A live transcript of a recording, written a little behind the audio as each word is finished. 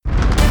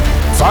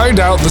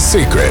Find out the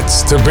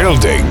secrets to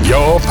building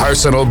your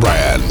personal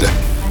brand.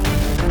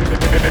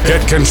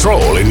 Get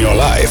control in your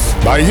life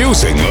by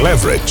using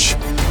leverage.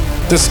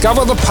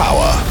 Discover the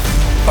power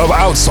of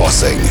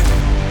outsourcing.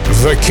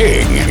 The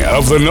king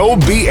of the no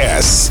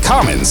BS,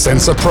 common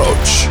sense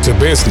approach to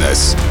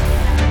business.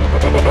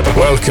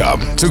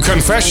 Welcome to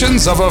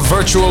Confessions of a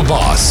Virtual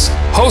Boss,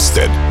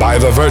 hosted by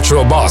the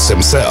virtual boss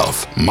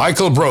himself,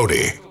 Michael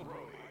Brody.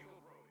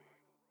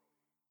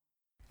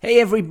 Hey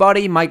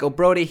everybody, Michael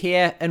Brody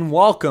here, and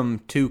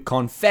welcome to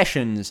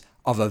Confessions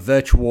of a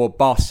Virtual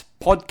Boss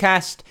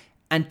podcast.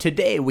 And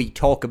today we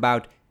talk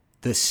about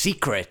the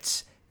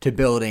secrets to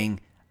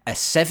building a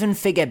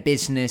 7-figure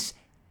business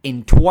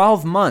in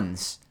 12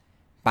 months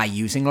by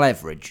using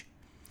leverage.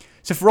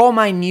 So for all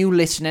my new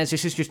listeners,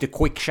 this is just a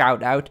quick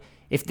shout out.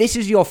 If this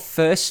is your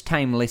first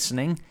time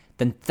listening,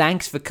 then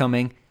thanks for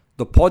coming.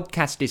 The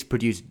podcast is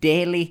produced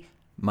daily,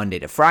 Monday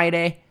to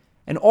Friday,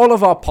 and all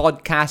of our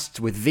podcasts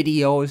with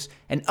videos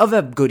and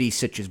other goodies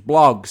such as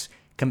blogs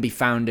can be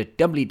found at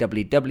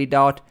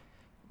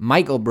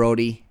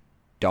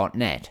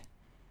www.michaelbrody.net.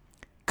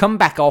 Come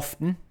back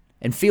often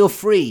and feel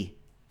free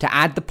to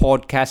add the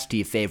podcast to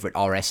your favorite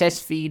RSS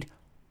feed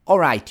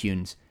or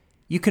iTunes.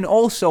 You can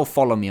also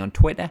follow me on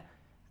Twitter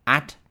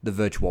at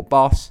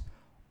 @TheVirtualBoss.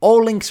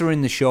 All links are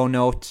in the show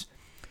notes.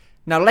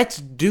 Now let's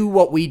do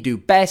what we do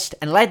best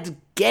and let's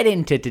get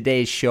into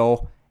today's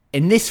show.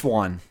 And this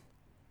one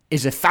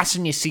is a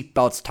fasten your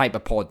seatbelts type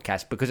of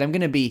podcast because I'm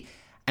gonna be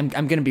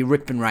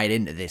ripping right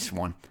into this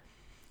one.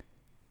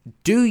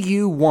 Do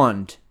you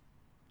want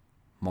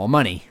more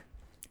money?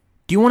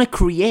 Do you want to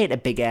create a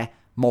bigger,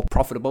 more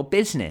profitable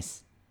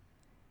business?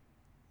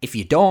 If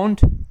you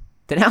don't,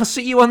 then I'll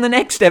see you on the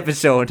next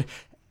episode,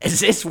 as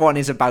this one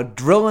is about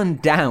drilling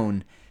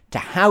down to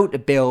how to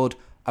build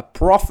a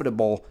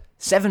profitable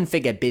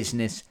 7-figure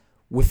business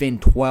within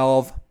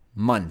 12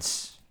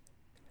 months.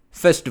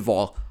 First of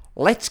all,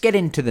 let's get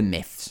into the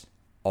myths,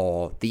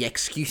 or the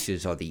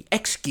excuses, or the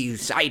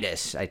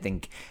excusitis, I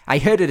think. I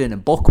heard it in a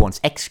book once,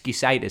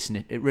 excusitis,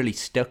 and it really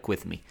stuck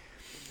with me.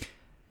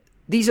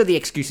 These are the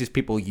excuses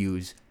people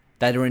use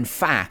that are in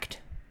fact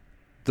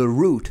the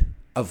root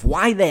of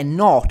why they're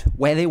not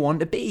where they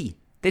want to be.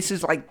 This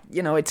is like,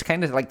 it's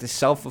kind of like the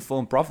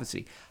self-fulfilling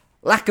prophecy.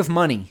 Lack of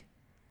money.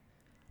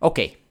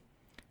 Okay,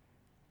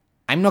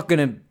 I'm not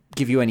going to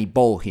give you any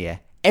bull here.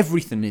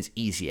 Everything is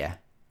easier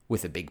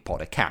with a big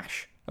pot of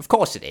cash. Of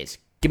course it is.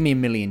 Give me $1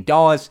 million,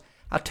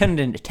 I'll turn it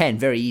into 10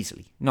 very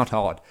easily. Not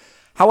hard.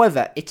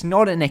 However, it's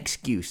not an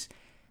excuse.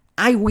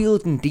 I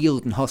wheeled and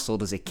dealed and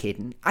hustled as a kid,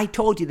 and I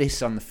told you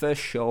this on the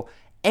first show.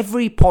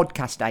 Every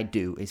podcast I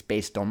do is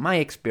based on my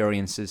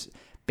experiences,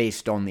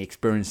 based on the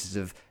experiences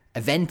of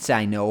events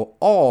I know,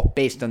 or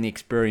based on the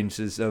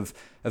experiences of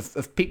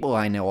people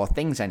I know or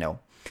things I know.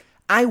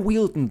 I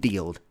wheeled and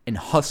dealed and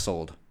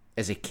hustled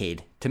as a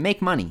kid to make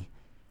money.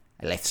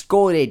 I left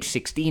school at age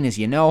 16, as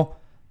you know.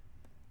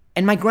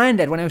 And my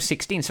granddad, when I was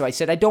 16, so I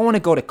said, I don't want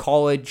to go to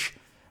college.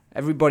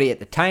 Everybody at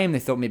the time, they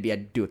thought maybe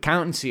I'd do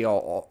accountancy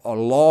or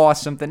law or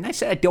something. I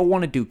said, I don't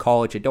want to do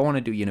college. I don't want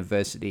to do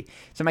university.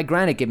 So my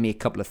granddad gave me a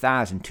couple of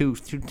thousand,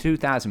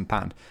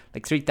 £2,000,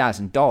 like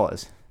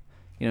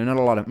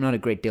 $3,000. Not a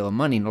great deal of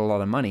money, not a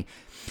lot of money,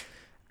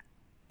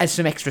 as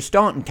some extra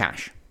starting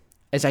cash.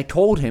 As I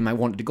told him, I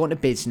wanted to go into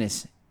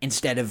business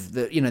instead of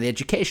the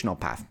educational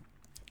path.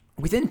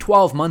 Within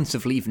 12 months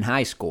of leaving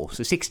high school,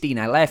 so 16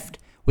 I left,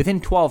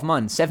 within 12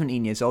 months,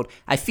 17 years old,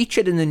 I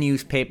featured in the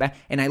newspaper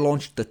and I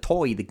launched the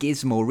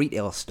Gizmo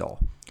retail store.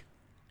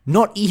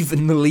 Not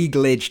even the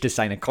legal age to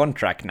sign a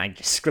contract, and I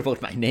just scribbled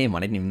my name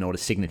on it. I didn't even know what a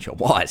signature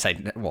was. I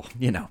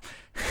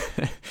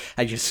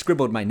just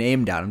scribbled my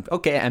name down.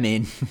 Okay, I'm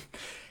in.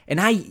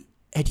 And I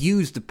had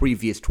used the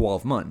previous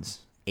 12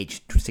 months,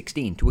 age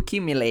 16, to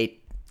accumulate.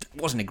 It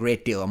wasn't a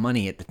great deal of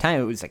money at the time.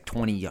 It was like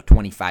 £20,000 or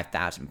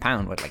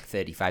 £25,000, worth like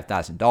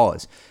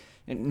 $35,000.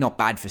 Not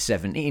bad for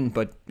 17,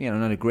 but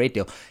not a great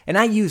deal. And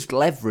I used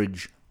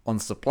leverage on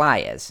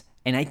suppliers,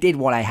 and I did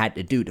what I had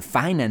to do to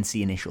finance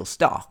the initial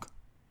stock.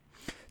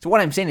 So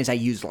what I'm saying is I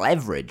used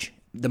leverage.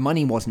 The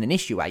money wasn't an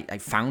issue. I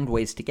found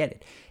ways to get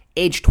it.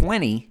 Age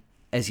 20,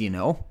 as you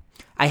know,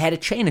 I had a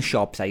chain of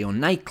shops. I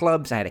owned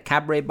nightclubs. I had a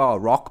cabaret bar, a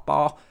rock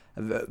bar,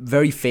 a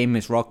very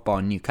famous rock bar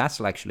in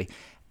Newcastle, actually,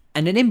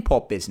 and an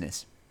import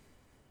business.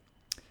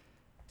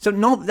 So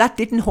no, that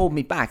didn't hold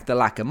me back, the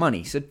lack of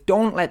money. So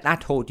don't let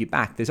that hold you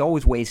back. There's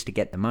always ways to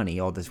get the money,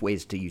 or there's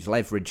ways to use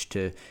leverage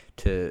to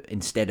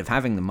instead of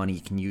having the money,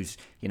 you can use,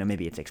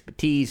 maybe it's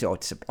expertise or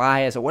it's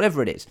suppliers or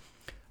whatever it is.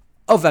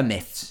 Other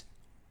myths.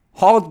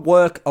 Hard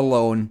work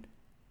alone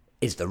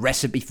is the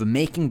recipe for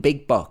making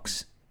big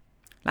bucks.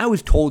 And I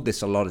was told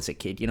this a lot as a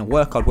kid,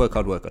 work hard, work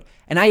hard, work hard.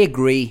 And I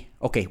agree,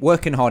 okay,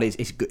 working hard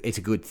is good, it's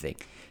a good thing.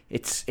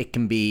 It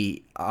can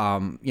be,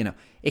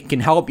 it can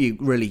help you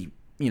really,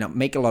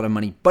 make a lot of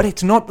money, but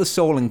it's not the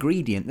sole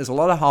ingredient. There's a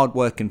lot of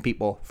hard-working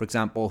people, for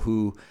example,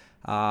 who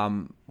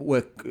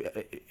work,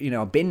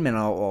 bin men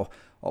or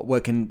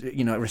working,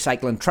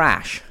 recycling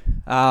trash.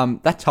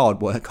 That's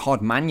hard work,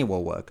 hard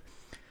manual work.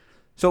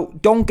 So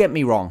don't get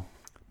me wrong.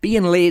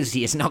 Being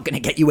lazy is not going to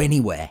get you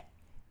anywhere.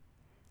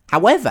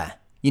 However,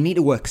 you need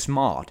to work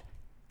smart,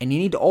 and you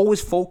need to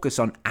always focus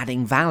on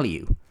adding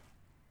value.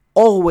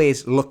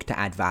 Always look to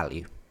add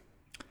value.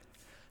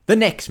 The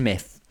next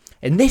myth,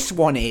 and this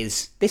one in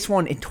this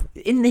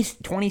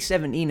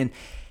 2017, and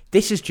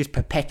this is just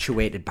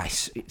perpetuated by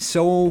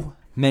so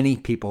many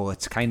people.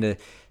 It's kind of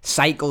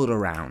cycled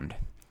around.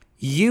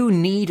 You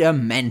need a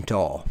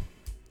mentor.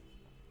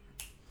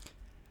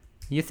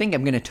 You think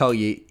I'm going to tell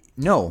you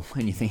no,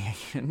 and you think,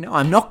 no,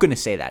 I'm not going to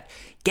say that.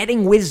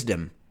 Getting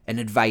wisdom and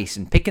advice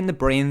and picking the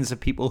brains of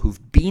people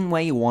who've been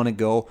where you want to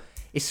go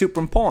is super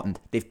important.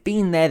 They've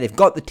been there, they've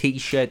got the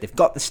t-shirt, they've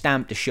got the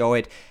stamp to show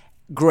it.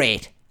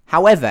 Great.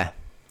 However,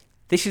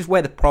 this is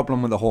where the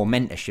problem with the whole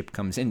mentorship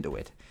comes into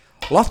it.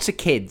 Lots of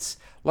kids,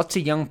 lots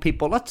of young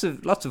people, lots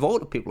of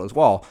older people as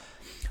well,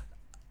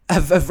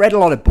 have read a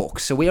lot of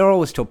books. So we are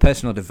always taught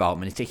personal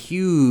development. It's a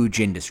huge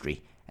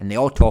industry, and they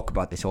all talk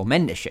about this whole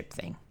mentorship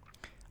thing.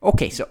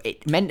 Okay, so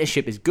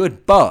mentorship is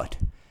good, but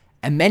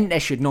a mentor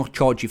should not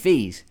charge you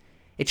fees.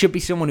 It should be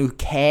someone who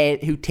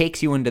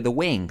takes you under the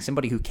wing,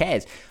 somebody who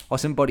cares, or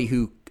somebody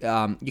who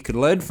you could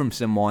learn from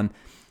someone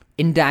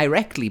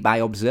indirectly by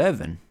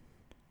observing.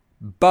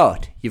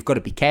 But you've got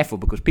to be careful,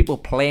 because people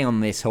play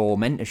on this whole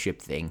mentorship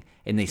thing,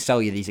 and they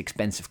sell you these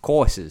expensive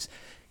courses,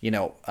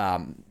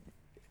 and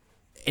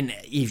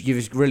you've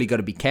just really got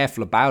to be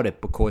careful about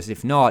it, because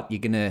if not, you're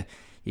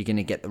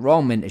gonna get the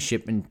wrong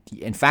mentorship, and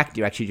in fact,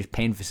 you're actually just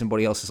paying for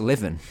somebody else's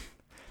living.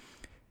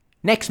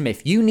 Next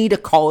myth: you need a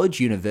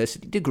college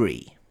university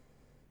degree.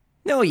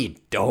 No, you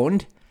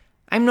don't.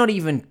 I'm not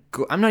even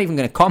going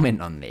to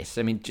comment on this.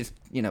 I mean, just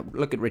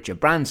look at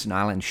Richard Branson,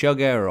 Alan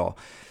Sugar, or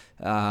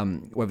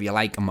whether you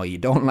like him or you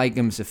don't like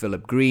him, Sir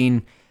Philip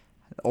Green.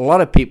 A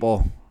lot of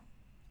people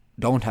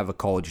don't have a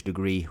college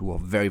degree who are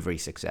very, very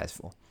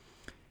successful.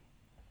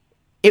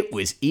 It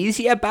was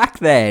easier back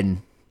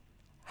then.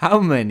 How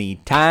many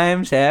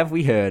times have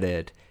we heard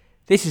it?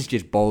 This is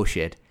just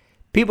bullshit.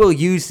 People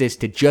use this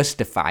to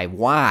justify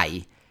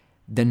why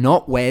they're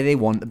not where they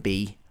want to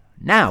be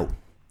now.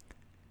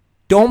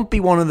 Don't be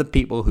one of the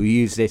people who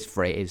use this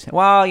phrase.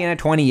 Well,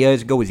 20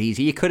 years ago was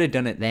easy. You could have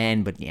done it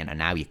then, but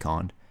now you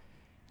can't.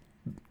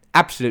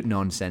 Absolute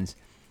nonsense.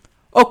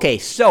 Okay,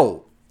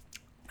 so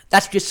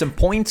that's just some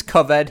points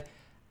covered.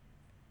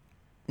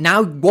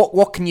 Now,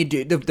 what can you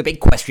do? The big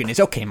question is,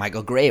 okay,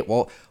 Michael, great.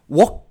 Well,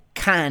 what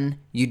can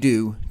you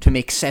do to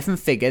make 7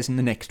 figures in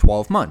the next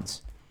 12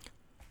 months?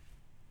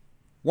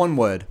 One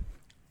word: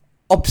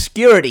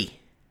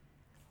 obscurity.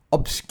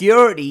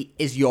 Obscurity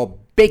is your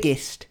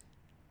biggest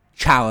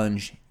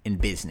challenge in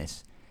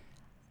business.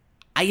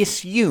 I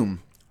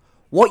assume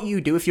what you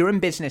do, if you're in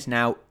business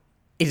now,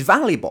 is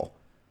valuable.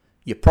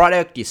 Your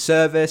product, your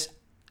service,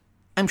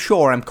 I'm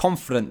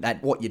confident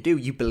that what you do,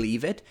 you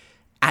believe it,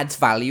 adds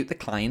value to the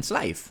client's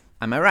life.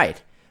 Am I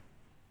right?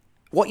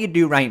 What you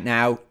do right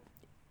now,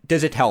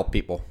 does it help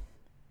people?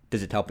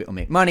 Does it help people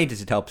make money?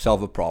 Does it help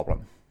solve a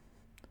problem?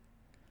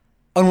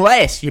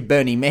 Unless you're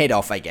Bernie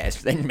Madoff, I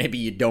guess, then maybe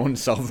you don't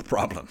solve a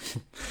problem.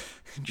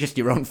 Just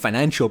your own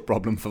financial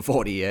problem for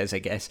 40 years, I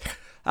guess.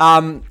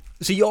 So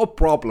your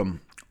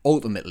problem,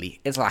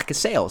 ultimately, is lack of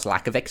sales,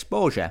 lack of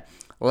exposure,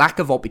 lack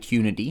of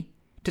opportunity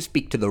to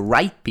speak to the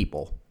right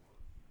people.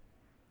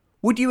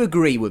 Would you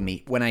agree with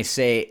me when I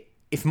say,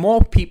 if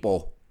more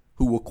people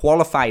who were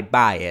qualified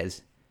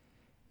buyers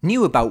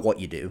knew about what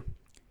you do,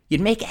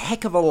 you'd make a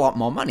heck of a lot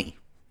more money?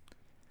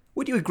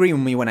 Would you agree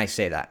with me when I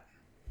say that?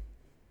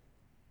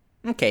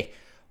 Okay,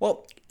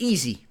 well,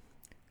 easy.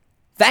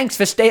 Thanks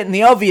for stating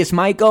the obvious,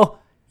 Michael.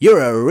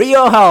 You're a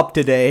real help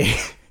today.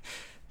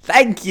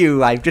 Thank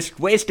you. I've just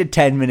wasted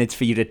 10 minutes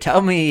for you to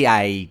tell me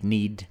I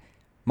need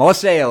more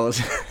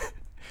sales.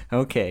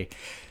 Okay.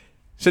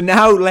 So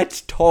now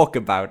let's talk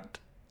about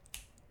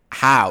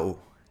how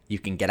you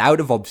can get out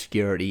of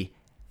obscurity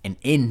and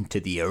into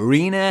the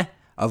arena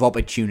of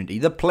opportunity,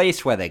 the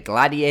place where the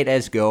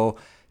gladiators go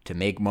to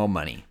make more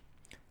money.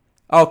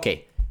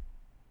 Okay.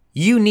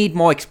 You need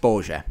more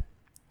exposure.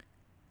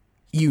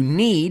 You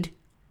need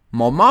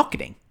more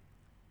marketing.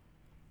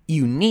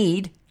 You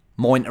need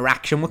more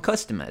interaction with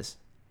customers.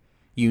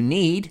 You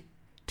need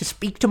to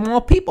speak to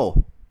more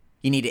people.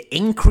 You need to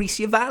increase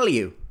your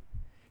value.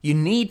 You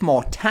need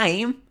more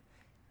time,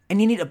 and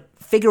you need to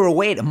figure a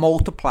way to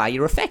multiply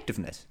your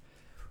effectiveness.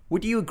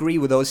 Would you agree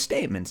with those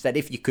statements, that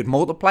if you could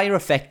multiply your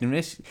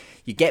effectiveness,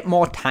 you get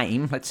more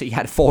time, let's say you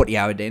had a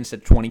 40-hour day instead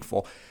of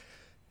 24,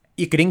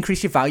 you could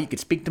increase your value, you could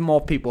speak to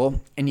more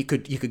people, and you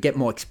could get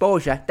more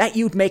exposure, that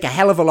you'd make a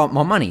hell of a lot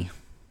more money.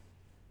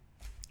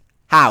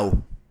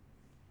 How?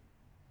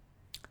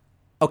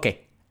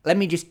 Okay, let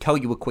me just tell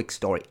you a quick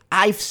story.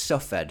 I've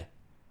suffered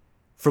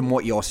from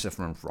what you're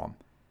suffering from.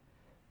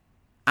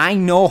 I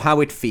know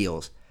how it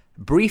feels.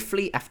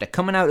 Briefly, after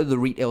coming out of the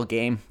retail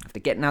game, after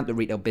getting out of the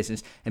retail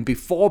business, and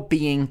before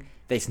being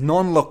this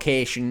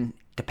non-location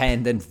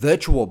dependent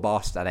virtual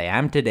boss that I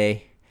am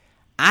today,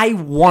 I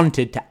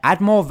wanted to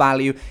add more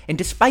value, and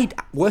despite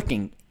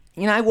working,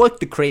 I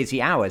worked the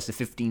crazy hours, the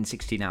 15,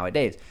 16-hour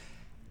days,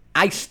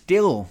 I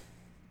still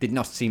did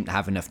not seem to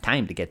have enough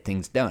time to get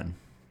things done.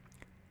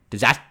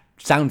 Does that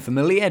sound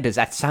familiar? Does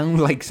that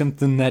sound like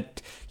something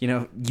that,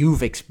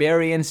 you've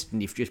experienced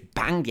and you've just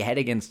banged your head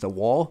against the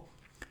wall?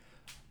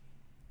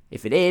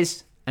 If it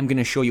is, I'm going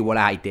to show you what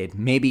I did.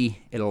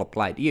 Maybe it'll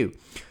apply to you.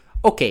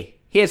 Okay,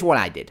 here's what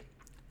I did.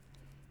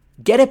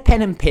 Get a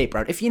pen and paper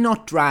out. If you're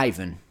not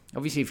driving,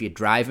 obviously if you're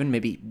driving,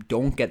 maybe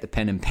don't get the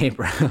pen and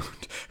paper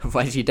out.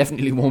 Otherwise you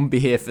definitely won't be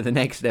here for the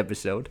next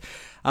episode.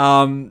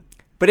 But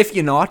if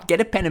you're not,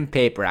 get a pen and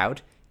paper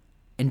out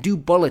and do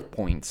bullet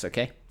points,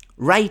 okay?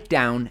 Write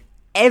down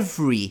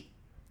every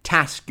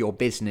task in your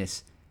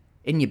business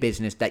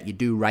that you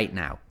do right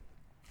now.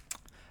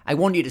 I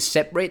want you to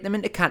separate them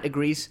into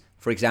categories.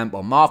 For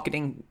example,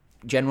 marketing,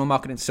 general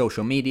marketing,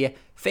 social media,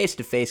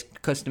 face-to-face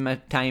customer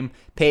time,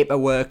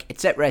 paperwork,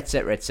 etc.,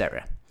 etc.,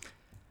 etc.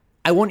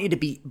 I want you to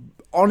be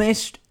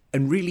honest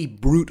and really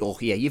brutal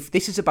here.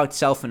 This is about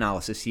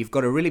self-analysis. You've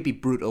got to really be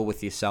brutal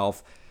with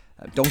yourself.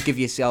 Don't give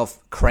yourself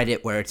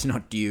credit where it's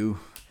not due.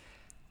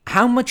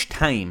 How much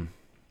time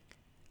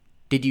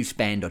did you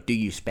spend or do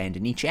you spend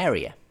in each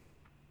area?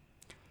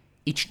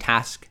 Each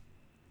task?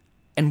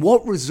 And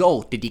what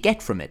result did you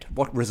get from it?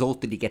 What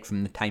result did you get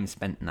from the time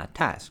spent in that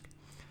task?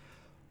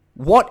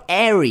 What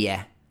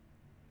area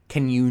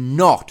can you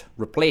not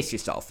replace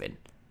yourself in?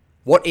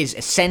 What is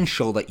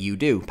essential that you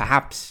do?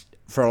 Perhaps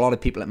for a lot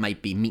of people it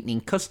might be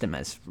meeting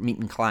customers,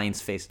 meeting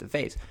clients face to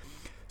face.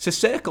 So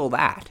circle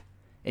that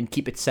and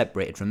keep it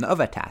separated from the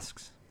other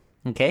tasks.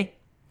 Okay?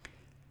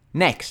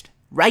 Next,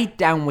 write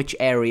down which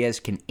areas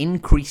can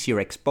increase your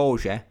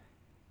exposure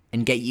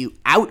and get you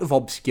out of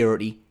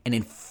obscurity and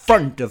in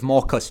front of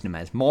more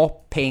customers,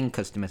 more paying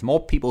customers, more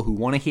people who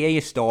want to hear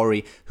your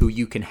story, who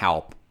you can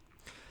help.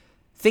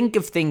 Think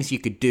of things you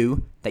could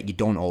do that you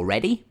don't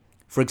already.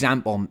 For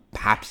example,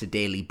 perhaps a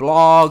daily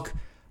blog,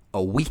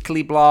 a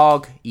weekly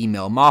blog,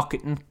 email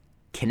marketing,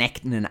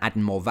 connecting and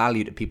adding more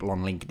value to people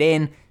on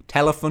LinkedIn,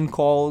 telephone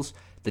calls,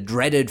 the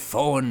dreaded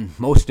phone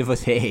most of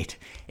us hate.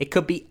 It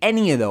could be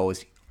any of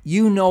those.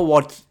 You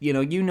know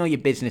your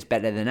business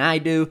better than I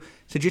do,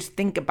 so just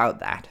think about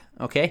that,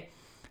 okay?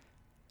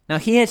 Now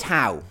here's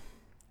how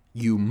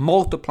you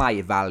multiply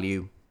your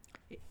value.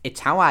 It's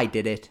how I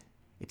did it.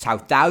 It's how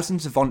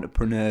thousands of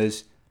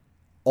entrepreneurs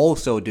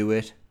also do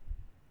it.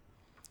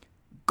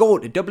 Go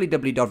to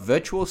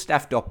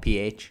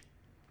www.virtualstaff.ph,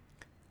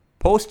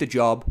 post a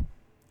job,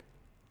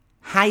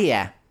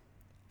 hire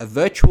a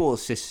virtual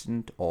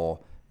assistant or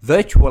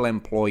virtual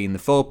employee in the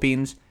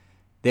Philippines.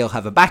 They'll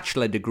have a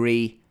bachelor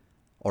degree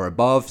or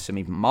above, some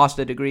even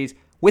master degrees,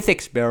 with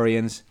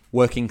experience,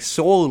 working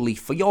solely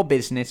for your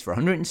business for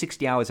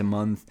 160 hours a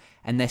month,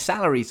 and their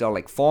salaries are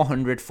like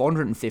 $400,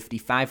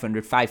 $450,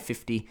 $500,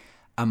 $550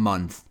 a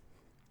month.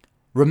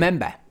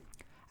 Remember,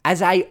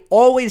 as I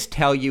always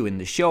tell you in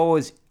the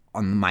shows,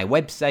 on my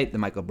website,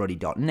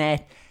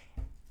 themichaelbrody.net,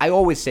 I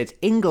always said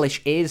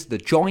English is the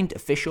joint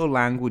official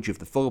language of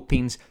the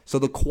Philippines, so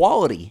the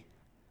quality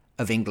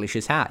of English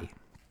is high.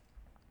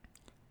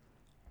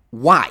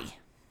 Why?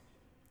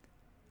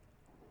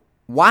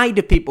 Why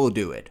do people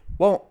do it?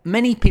 Well,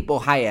 many people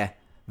hire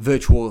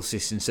virtual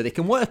assistants so they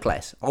can work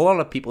less. A lot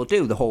of people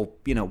do the whole,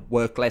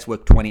 work less,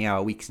 work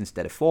 20-hour weeks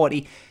instead of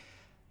 40.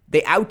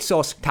 They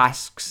outsource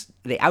tasks,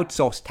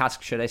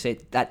 should I say,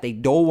 that they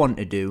don't want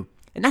to do,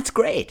 and that's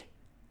great.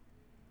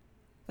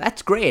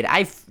 That's great.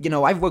 I've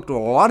worked with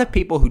a lot of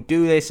people who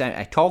do this.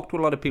 I talk to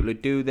a lot of people who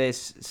do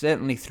this,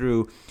 certainly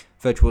through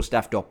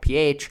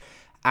virtualstaff.ph,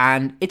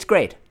 and it's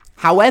great.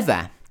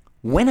 However,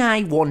 when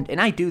I want, and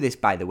I do this,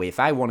 by the way, if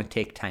I want to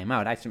take time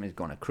out, I sometimes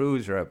go on a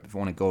cruise, or if I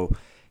want to go,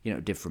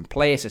 different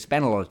place. I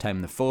spend a lot of time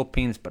in the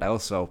Philippines, but I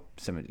also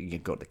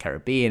go to the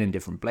Caribbean and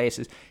different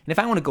places. And if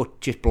I want to go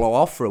just blow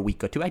off for a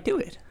week or two, I do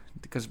it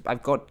because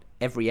I've got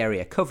every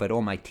area covered.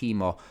 All my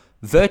team are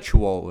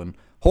virtual and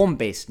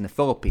home-based in the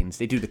Philippines.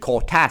 They do the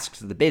core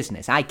tasks of the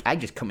business. I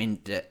just come in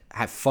to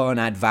have fun,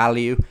 add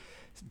value,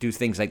 do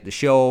things like the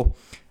show,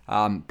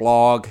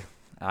 blog.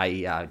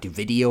 I do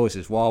videos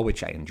as well,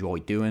 which I enjoy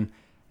doing.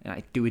 And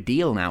I do a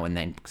deal now and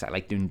then because I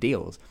like doing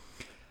deals.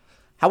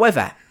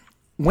 However,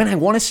 when I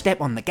want to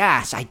step on the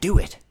gas, I do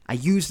it. I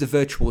use the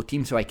virtual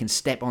team so I can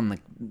step on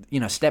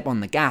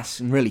the gas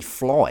and really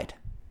floor it.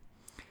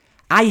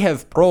 I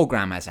have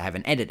programmers, I have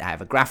an editor, I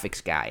have a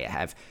graphics guy,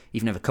 I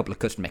even have a couple of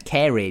customer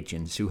care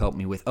agents who help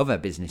me with other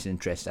business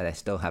interests that I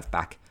still have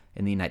back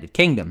in the United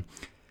Kingdom.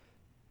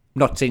 I'm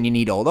not saying you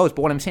need all those,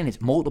 but what I'm saying is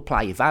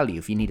multiply your value.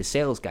 If you need a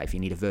sales guy, if you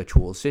need a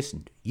virtual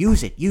assistant,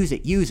 use it.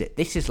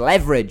 This is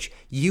leverage.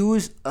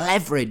 Use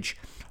leverage.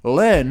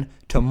 Learn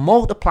to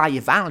multiply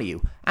your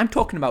value. I'm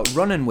talking about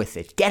running with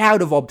it. Get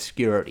out of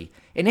obscurity.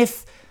 And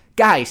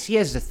guys,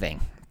 here's the thing.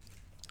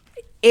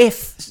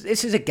 This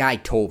is a guy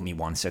told me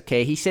once,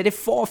 okay? He said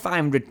if $400 or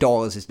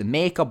 $500 is the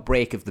make or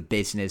break of the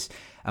business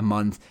a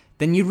month,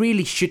 then you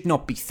really should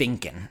not be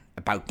thinking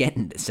about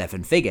getting to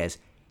 7 figures.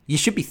 You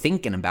should be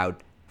thinking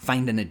about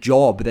finding a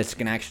job that's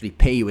going to actually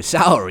pay you a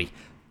salary.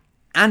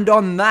 And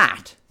on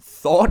that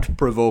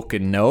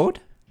thought-provoking note,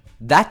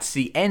 that's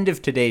the end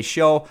of today's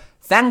show.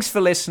 Thanks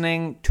for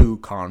listening to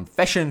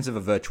Confessions of a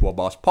Virtual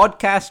Boss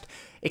podcast.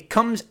 It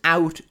comes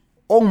out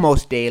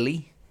almost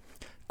daily.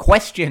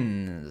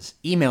 questions,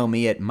 email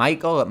me at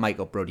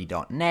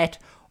michael@michaelbrody.net,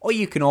 or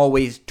you can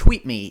always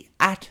tweet me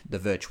at The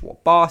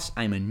Virtual Boss.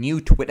 I'm a new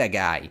Twitter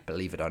guy,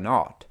 believe it or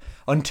not.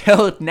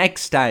 Until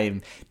next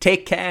time,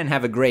 take care and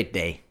have a great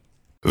day.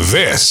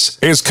 This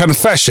is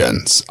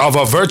Confessions of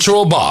a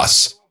Virtual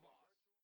Boss.